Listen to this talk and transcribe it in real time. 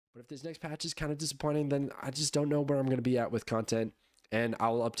But if this next patch is kind of disappointing, then I just don't know where I'm going to be at with content, and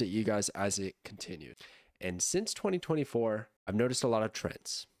I'll update you guys as it continues. And since 2024, I've noticed a lot of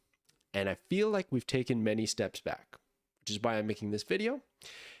trends, and I feel like we've taken many steps back, which is why I'm making this video.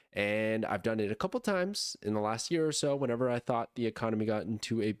 And I've done it a couple times in the last year or so whenever I thought the economy got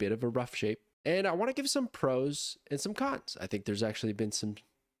into a bit of a rough shape. And I want to give some pros and some cons. I think there's actually been some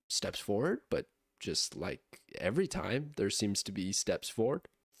steps forward, but just like every time, there seems to be steps forward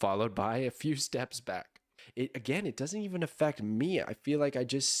followed by a few steps back. It doesn't even affect me. I feel like I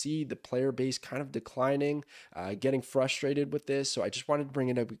just see the player base kind of declining, getting frustrated with this. So I just wanted to bring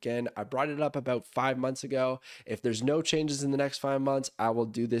it up again. I brought it up about 5 months ago. If there's no changes in the next 5 months, I will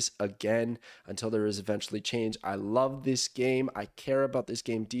do this again until there is eventually change. I love this game. I care about this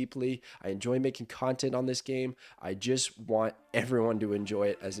game deeply. I enjoy making content on this game. I just want everyone to enjoy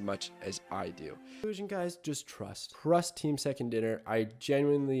it as much as I do. Conclusion, guys, just trust. Trust Team Second Dinner. I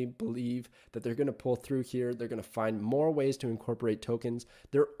genuinely believe that they're going to pull through here. They're going to find more ways to incorporate tokens.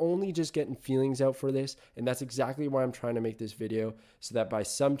 They're only just getting feelings out for this, and that's exactly why I'm trying to make this video, so that by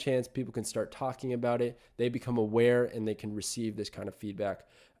some chance people can start talking about it, they become aware, and they can receive this kind of feedback.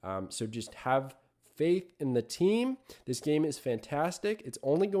 So just have faith in the team. This game is fantastic. It's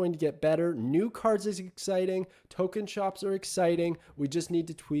only going to get better. New cards is exciting. Token shops are exciting. We just need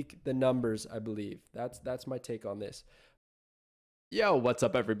to tweak the numbers, I believe. That's my take on this. Yo, what's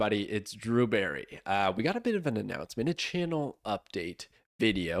up, everybody? It's Drewberry. We got a bit of an announcement, a channel update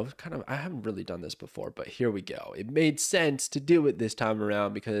video. I haven't really done this before, but here we go. It made sense to do it this time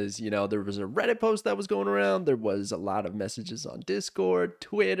around because, you know, there was a Reddit post that was going around. There was a lot of messages on Discord,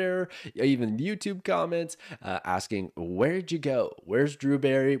 Twitter, even YouTube comments asking, where'd you go? Where's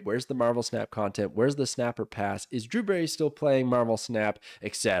Drewberry? Where's the Marvel Snap content? Where's the Snapper Pass? Is Drewberry still playing Marvel Snap,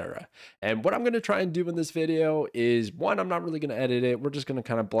 etc.? And what I'm going to try and do in this video is, one, I'm not really going to edit it. We're just going to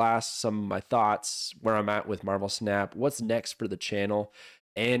kind of blast some of my thoughts, where I'm at with Marvel Snap, what's next for the channel,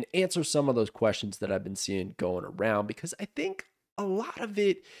 and answer some of those questions that I've been seeing going around, because I think a lot of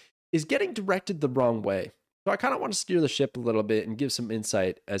it is getting directed the wrong way. So I kind of want to steer the ship a little bit and give some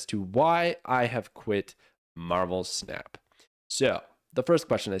insight as to why I have quit Marvel Snap. So the first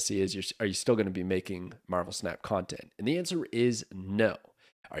question I see is, are you still going to be making Marvel Snap content? And the answer is no.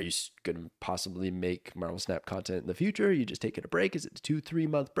 Are you going to possibly make Marvel Snap content in the future? Are you just taking a break? Is it a 2-3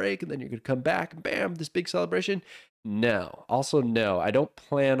 month break and then you're going to come back and bam, this big celebration? No. Also, no, I don't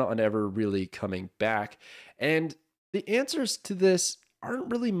plan on ever really coming back. And the answers to this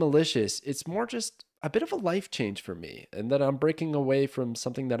aren't really malicious. It's more just a bit of a life change for me, and that I'm breaking away from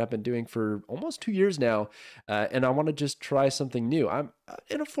something that I've been doing for almost 2 years now. And I want to just try something new. I'm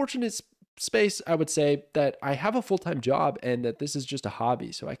in a fortunate space, I would say, that I have a full-time job and that this is just a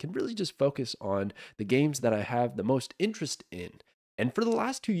hobby. So I can really just focus on the games that I have the most interest in. And for the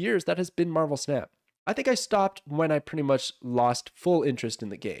last 2 years, that has been Marvel Snap. I think I stopped when I pretty much lost full interest in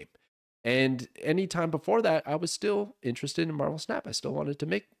the game. And any time before that, I was still interested in Marvel Snap. I still wanted to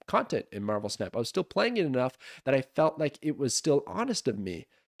make content in Marvel Snap. I was still playing it enough that I felt like it was still honest of me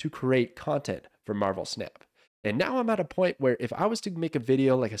to create content for Marvel Snap. And now I'm at a point where if I was to make a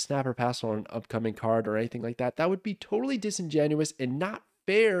video like a Snapper Pass on an upcoming card or anything like that, that would be totally disingenuous and not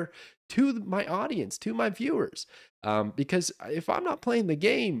fair to my audience, to my viewers. Because if I'm not playing the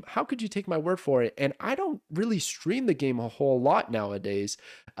game, how could you take my word for it? And I don't really stream the game a whole lot nowadays,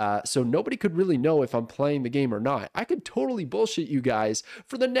 so nobody could really know if I'm playing the game or not. I could totally bullshit you guys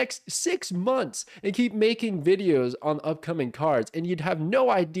for the next 6 months and keep making videos on upcoming cards, and you'd have no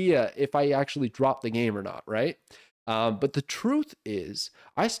idea if I actually dropped the game or not, right? But the truth is,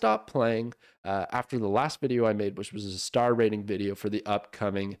 I stopped playing after the last video I made, which was a star rating video for the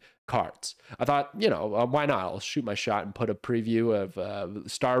upcoming cards. I thought, you know, why not? I'll shoot my shot and put a preview of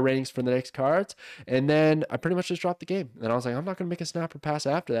star ratings for the next cards. And then I pretty much just dropped the game. And I was like, I'm not going to make a Snapper Pass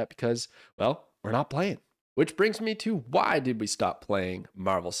after that because, well, we're not playing. Which brings me to, why did we stop playing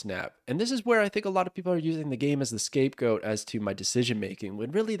Marvel Snap? And this is where I think a lot of people are using the game as the scapegoat as to my decision making,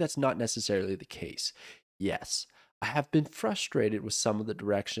 when really that's not necessarily the case. Yes, I have been frustrated with some of the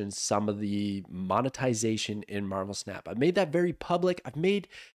directions, some of the monetization in Marvel Snap. I've made that very public. I've made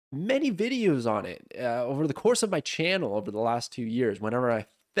many videos on it over the course of my channel over the last 2 years. Whenever I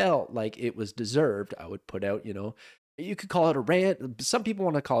felt like it was deserved, I would put out, you know, you could call it a rant. Some people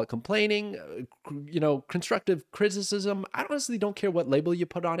want to call it complaining, you know, constructive criticism. I honestly don't care what label you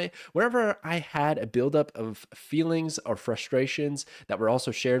put on it. Whenever I had a buildup of feelings or frustrations that were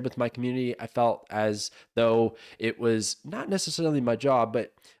also shared with my community, I felt as though it was not necessarily my job,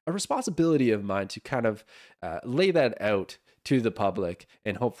 but a responsibility of mine to kind of lay that out to the public,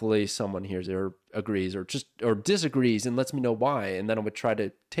 and hopefully someone hears it or agrees or disagrees and lets me know why, and then I would try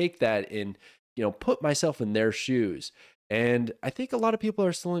to take that and put myself in their shoes. And I think a lot of people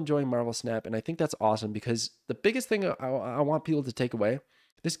are still enjoying Marvel Snap, and I think that's awesome, because the biggest thing I want people to take away,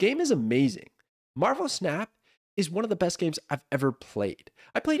 this game is amazing. Marvel Snap is one of the best games I've ever played.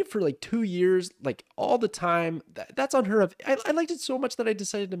 I played it for like 2 years, like all the time. That's unheard of. I liked it so much that I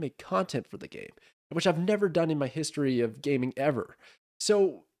decided to make content for the game, which I've never done in my history of gaming ever.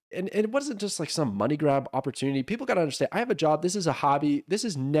 So, and it wasn't just like some money grab opportunity. People got to understand, I have a job. This is a hobby. This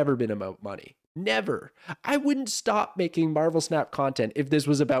has never been about money. Never. I wouldn't stop making Marvel Snap content if this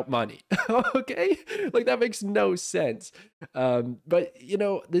was about money. Okay? Like, that makes no sense. But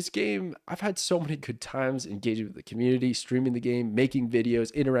this game, I've had so many good times engaging with the community, streaming the game, making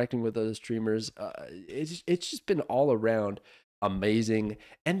videos, interacting with other streamers. It's just been all around amazing.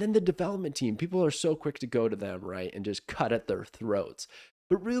 And then the development team, people are so quick to go to them, right? And just cut at their throats.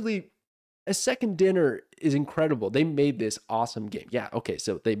 But really, A Second Dinner is incredible. They made this awesome game. Yeah, okay,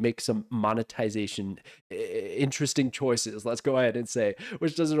 so they make some monetization interesting choices, let's go ahead and say,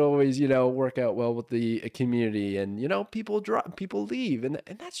 which doesn't always, work out well with the community, and people leave, and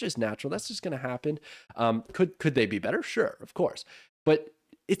that's just natural. That's just going to happen. Could they be better? Sure, of course. But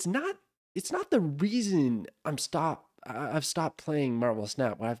it's not the reason I've stopped playing Marvel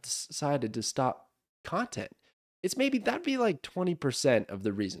Snap. When I've decided to stop content. It's maybe that'd be like 20% of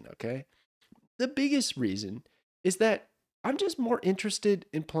the reason, okay? The biggest reason is that I'm just more interested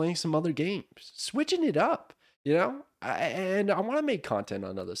in playing some other games, switching it up, and I want to make content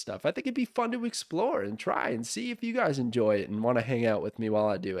on other stuff. I think it'd be fun to explore and try and see if you guys enjoy it and want to hang out with me while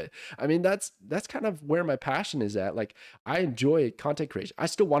I do it. I mean, that's kind of where my passion is at. Like, I enjoy content creation. I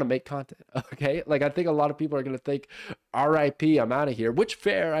still want to make content, okay? Like, I think a lot of people are going to think, RIP, I'm out of here, which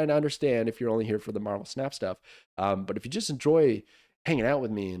fair, I understand if you're only here for the Marvel Snap stuff. But if you just enjoy hanging out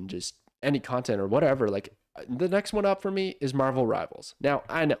with me and just any content or whatever, like, the next one up for me is Marvel Rivals. Now,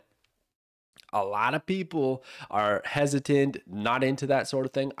 I know a lot of people are hesitant, not into that sort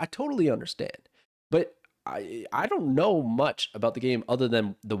of thing. I totally understand. But I don't know much about the game other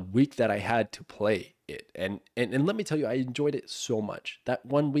than the week that I had to play it. And let me tell you, I enjoyed it so much. That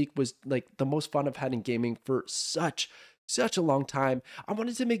 1 week was like the most fun I've had in gaming for such a long time. I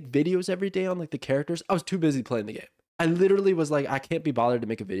wanted to make videos every day on like the characters. I was too busy playing the game. I literally was like, I can't be bothered to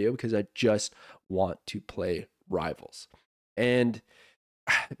make a video because I just want to play Rivals. And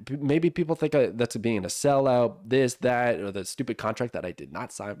maybe people think that's being a sellout, this, that, or the stupid contract that I did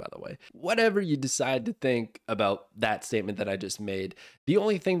not sign, by the way. Whatever you decide to think about that statement that I just made, the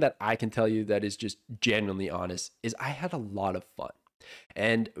only thing that I can tell you that is just genuinely honest is I had a lot of fun.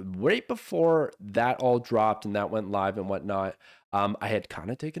 And right before that all dropped and that went live and whatnot, I had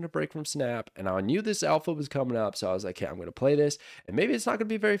kind of taken a break from Snap, and I knew this alpha was coming up, so I was like, okay, I'm going to play this, and maybe it's not going to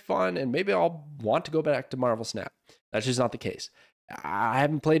be very fun, and maybe I'll want to go back to Marvel Snap. That's just not the case. I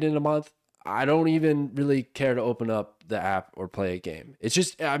haven't played it in a month. I don't even really care to open up the app or play a game.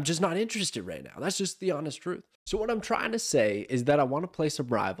 I'm just not interested right now. That's just the honest truth. So what I'm trying to say is that I want to play some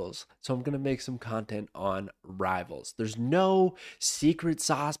Rivals, so I'm going to make some content on Rivals. There's no secret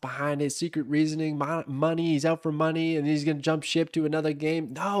sauce behind it, secret reasoning, money, he's out for money, and he's going to jump ship to another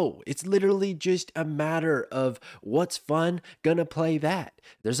game. No, it's literally just a matter of what's fun, gonna play that.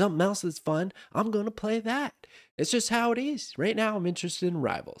 There's something else that's fun, I'm going to play that. It's just how it is. Right now, I'm interested in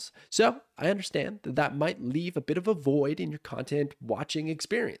Rivals. So I understand that might leave a bit of a void in your content watching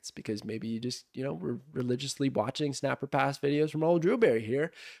experience, because maybe you just, were religiously watching Snapper Pass videos from old Drewberry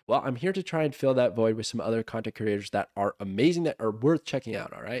here. Well, I'm here to try and fill that void with some other content creators that are amazing, that are worth checking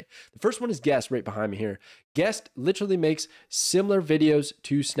out, all right? The first one is Guest, right behind me here. Guest literally makes similar videos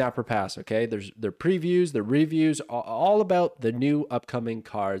to Snapper Pass, okay? There's their previews, their reviews, all about the new upcoming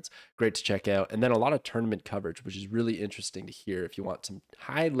cards. Great to check out. And then a lot of tournament coverage, which is really interesting to hear if you want some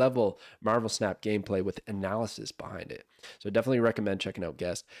high-level Marvel Snap gameplay with analysis behind it. So definitely recommend checking out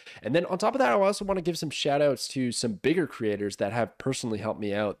Guest. And then on top of that, I also want to give some shout-outs to some bigger creators that have personally helped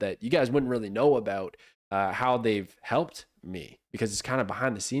me out that you guys wouldn't really know about how they've helped me, because it's kind of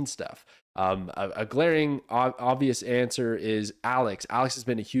behind the scenes stuff. A glaring obvious answer is Alex. Alex has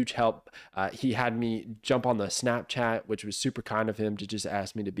been a huge help. He had me jump on the Snapchat, which was super kind of him to just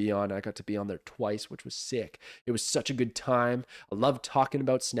ask me to be on. I got to be on there twice, which was sick. It was such a good time. I love talking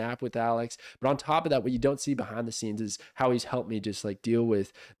about Snap with Alex. But on top of that, what you don't see behind the scenes is how he's helped me just like deal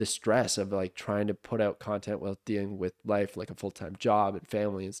with the stress of like trying to put out content while dealing with life, like a full-time job and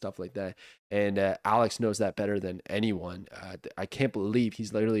family and stuff like that. And Alex knows that better than anyone. I can't believe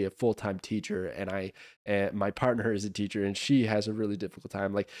he's literally a full-time teacher, and my partner is a teacher and she has a really difficult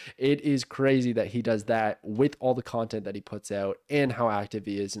time. Like, it is crazy that he does that with all the content that he puts out and how active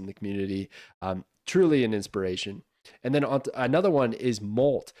he is in the community. Truly an inspiration. And then another one is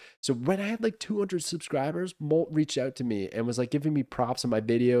Molt. So when I had like 200 subscribers, Molt reached out to me and was like giving me props on my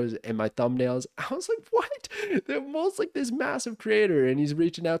videos and my thumbnails. I was like, what? Molt's like this massive creator and he's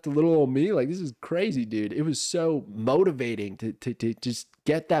reaching out to little old me. Like, this is crazy, dude. It was so motivating to just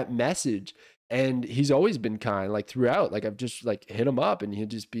get that message. And he's always been kind, like throughout. Like, I've just like hit him up and he'd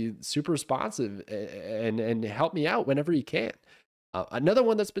just be super responsive and help me out whenever he can. Another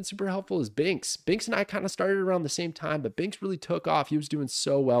one that's been super helpful is Binks. Binks and I kind of started around the same time, but Binks really took off. He was doing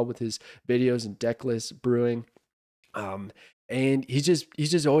so well with his videos and deckless brewing. And he's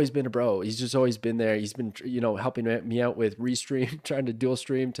just always been a bro. He's just always been there. He's been, helping me out with Restream, trying to dual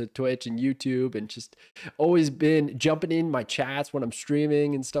stream to Twitch and YouTube, and just always been jumping in my chats when I'm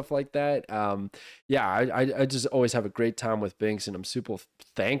streaming and stuff like that. Yeah, I just always have a great time with Binks, and I'm super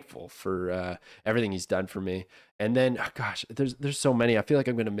thankful for everything he's done for me. And then, oh gosh, there's so many. I feel like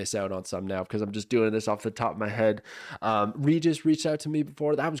I'm going to miss out on some now because I'm just doing this off the top of my head. Regis reached out to me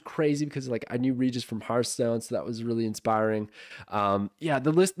before. That was crazy because like I knew Regis from Hearthstone, so that was really inspiring. Yeah,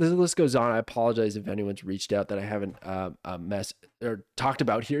 the list goes on. I apologize if anyone's reached out that I haven't talked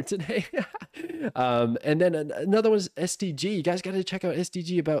about here today. And then another one is SDG. You guys got to check out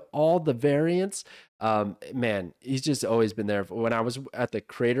SDG about all the variants. Man, he's just always been there. When I was at the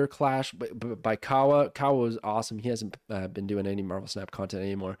Creator Clash by Kawa was awesome. He hasn't been doing any Marvel Snap content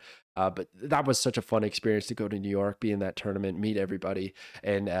anymore. But that was such a fun experience to go to New York, be in that tournament, meet everybody,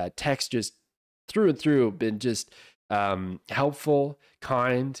 and Tex just through and through been just helpful,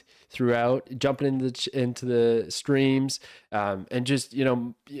 kind throughout, jumping into the streams, and just,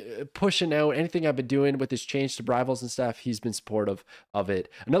 pushing out anything I've been doing with this change to rivals and stuff. He's been supportive of it.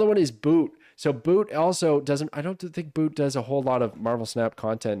 Another one is Boot. So Boot also doesn't, I don't think Boot does a whole lot of Marvel Snap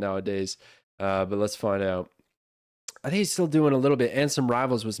content nowadays, but let's find out. I think he's still doing a little bit, and some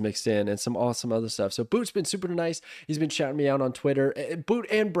rivals was mixed in and some awesome other stuff. So Boot's been super nice. He's been shouting me out on Twitter. Boot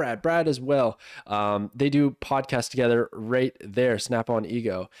and Brad as well. They do podcasts together right there, Snap on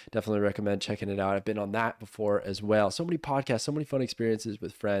Ego. Definitely recommend checking it out. I've been on that before as well. So many podcasts, so many fun experiences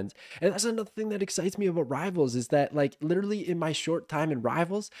with friends. And that's another thing that excites me about Rivals is that, like, literally in my short time in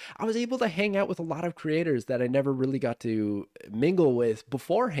Rivals, I was able to hang out with a lot of creators that I never really got to mingle with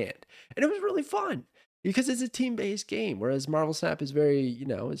beforehand. And it was really fun. Because it's a team-based game, whereas Marvel Snap is very,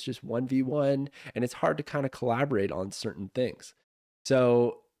 it's just 1v1, and it's hard to kind of collaborate on certain things.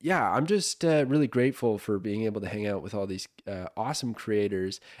 So yeah, I'm just really grateful for being able to hang out with all these awesome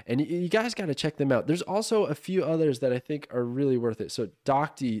creators, and you guys got to check them out. There's also a few others that I think are really worth it. So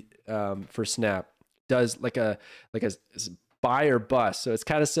Docty for Snap does like a buy or bust. So it's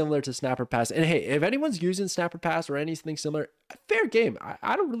kind of similar to Snapper Pass. And hey, if anyone's using Snapper Pass or anything similar, fair game.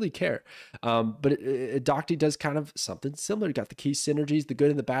 I don't really care. But Docty does kind of something similar. You got the key synergies, the good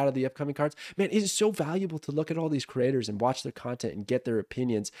and the bad of the upcoming cards. Man, it is so valuable to look at all these creators and watch their content and get their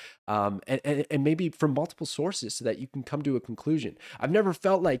opinions, and maybe from multiple sources so that you can come to a conclusion. I've never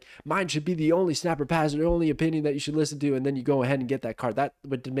felt like mine should be the only Snapper Pass or the only opinion that you should listen to, and then you go ahead and get that card. That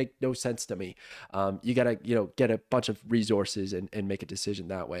would make no sense to me. You got to, get a bunch of resources and make a decision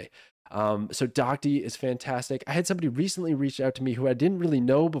that way. So Docty is fantastic. I had somebody recently reach out to me who I didn't really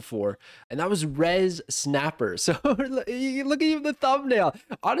know before, and that was Rez Snapper. So look at even the thumbnail.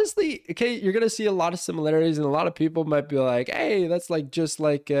 Honestly, okay, you're gonna see a lot of similarities, and a lot of people might be like, hey, that's like just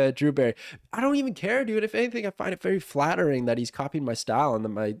like Drewberry. I don't even care, dude. If anything, I find it very flattering that he's copying my style and that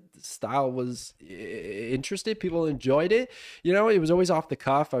my style was interested. People enjoyed it. It was always off the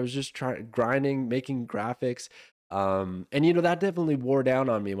cuff. I was just grinding, making graphics. And that definitely wore down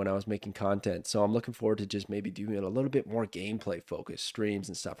on me when I was making content. So I'm looking forward to just maybe doing a little bit more gameplay focused streams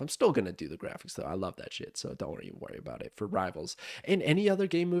and stuff. I'm still going to do the graphics though. I love that shit. So don't even worry about it for Rivals and any other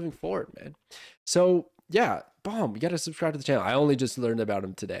game moving forward, man. So yeah, boom, you got to subscribe to the channel. I only just learned about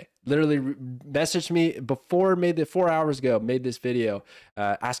him today. Literally messaged me before, made the 4 hours ago, made this video,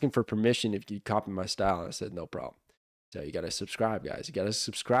 asking for permission if you copy my style. And I said, no problem. So you got to subscribe, guys. You got to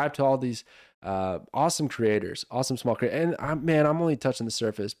subscribe to all these awesome creators, awesome small creators. And man, I'm only touching the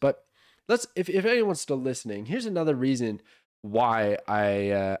surface, but if anyone's still listening, here's another reason why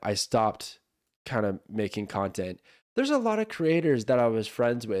I stopped kind of making content. There's a lot of creators that I was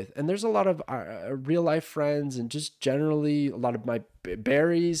friends with, and there's a lot of real life friends, and just generally a lot of my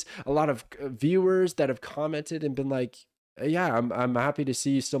berries, a lot of viewers that have commented and been like, yeah, I'm happy to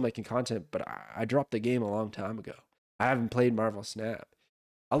see you still making content, but I dropped the game a long time ago. I haven't played Marvel Snap.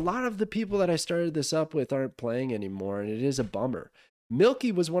 a lot of the people that I started this up with aren't playing anymore, and it is a bummer.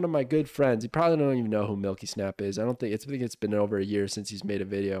 Milky was one of my good friends. You probably don't even know who Milky Snap is. I think it's been over a year since he's made a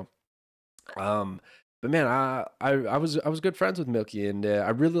video. But man, I was good friends with Milky, and I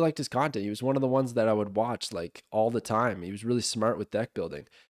really liked his content. He was one of the ones that I would watch like all the time. He was really smart with deck building,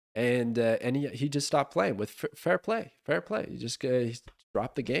 and he just stopped playing with fair play. He just he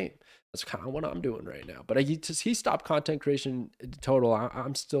dropped the game. That's kind of what I'm doing right now. But he stopped content creation total.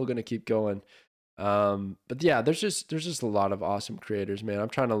 I'm still gonna keep going. But yeah, there's just a lot of awesome creators, man. I'm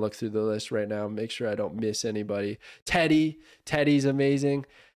trying to look through the list right now, make sure I don't miss anybody. Teddy's amazing.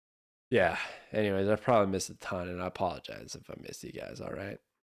 Yeah. Anyways, I probably missed a ton, and I apologize if I missed you guys. All right.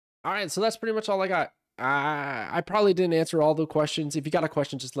 So that's pretty much all I got. I probably didn't answer all the questions. If you got a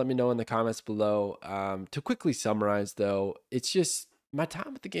question, just let me know in the comments below. To quickly summarize, though, it's just my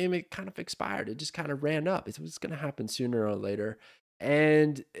time with the game, it kind of expired. It just kind of ran up. It was going to happen sooner or later.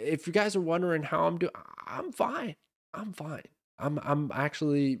 And if you guys are wondering how I'm doing, I'm fine. I'm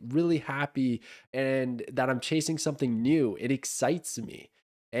actually really happy, and that I'm chasing something new. It excites me.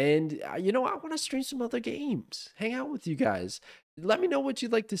 And I want to stream some other games, hang out with you guys. Let me know what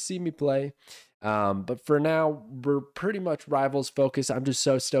you'd like to see me play. But for now, we're pretty much Rivals focused. I'm just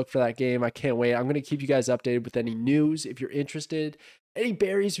so stoked for that game. I can't wait. I'm going to keep you guys updated with any news if you're interested. Any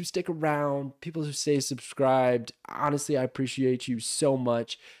berries who stick around, people who stay subscribed. Honestly, I appreciate you so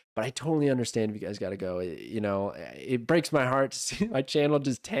much. But I totally understand if you guys got to go. It breaks my heart to see my channel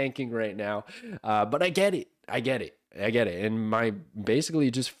just tanking right now. But I get it. And basically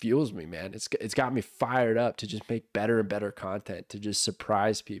it just fuels me, man. It's got me fired up to just make better and better content, to just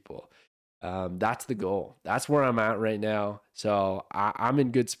surprise people. That's the goal. That's where I'm at right now. So I'm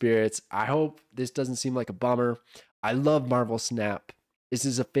in good spirits. I hope this doesn't seem like a bummer. I love Marvel Snap. This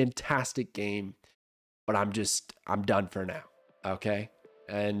is a fantastic game, but I'm done for now. Okay.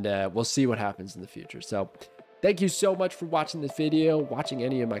 And we'll see what happens in the future. So thank you so much for watching this video, watching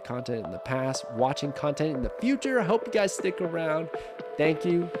any of my content in the past, watching content in the future. I hope you guys stick around. Thank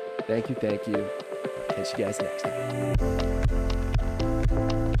you. Catch you guys next time.